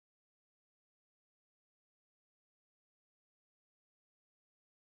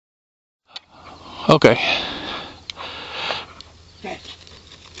Okay.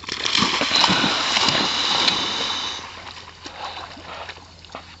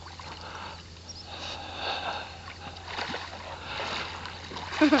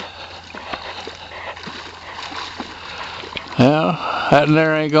 Well, that in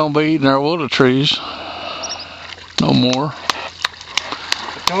there ain't gonna be eating our willow trees no more.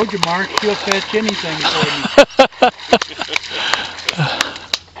 I told you, Mark, she'll fetch anything for me.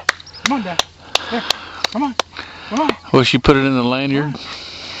 Come on, Dad. There. Come on. Come on. Will she put it in the lanyard?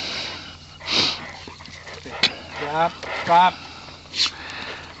 Drop. Drop.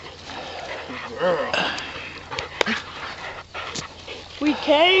 Good girl. We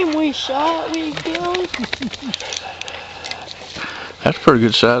came, we shot, we killed. That's a pretty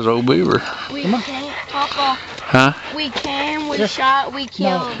good size old beaver. We came, Papa. Huh? We came, we shot, we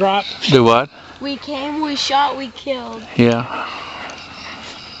killed. No, drop. Do what? We came, we shot, we killed. Yeah.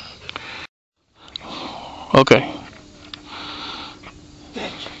 Okay.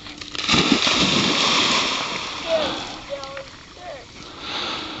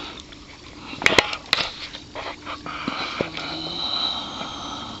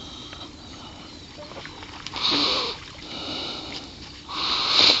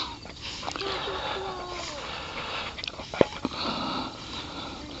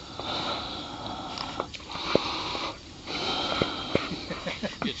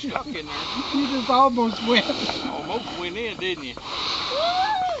 Get stuck in there. You just almost went. Almost went in, didn't you?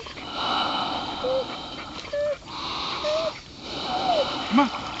 Come on.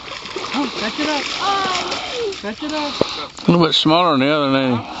 Oh, fetch it up. Fetch it up. A little bit smaller than the other,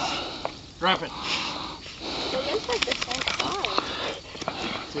 ain't it? Drop it. It looks like the same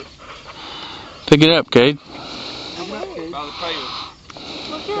size. Pick it up, Kate. Pick it up, Kate. By the tail.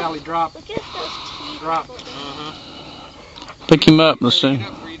 Sally, drop. Look at those teeth. Drop. Pick him up, let's see. Pick it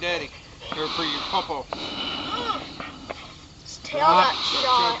up for your daddy. Or for your papa. His tail got A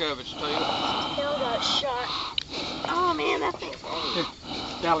shot. chunk of its tail. His tail got shot. Oh man, that thing's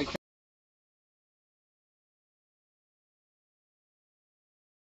Dallie.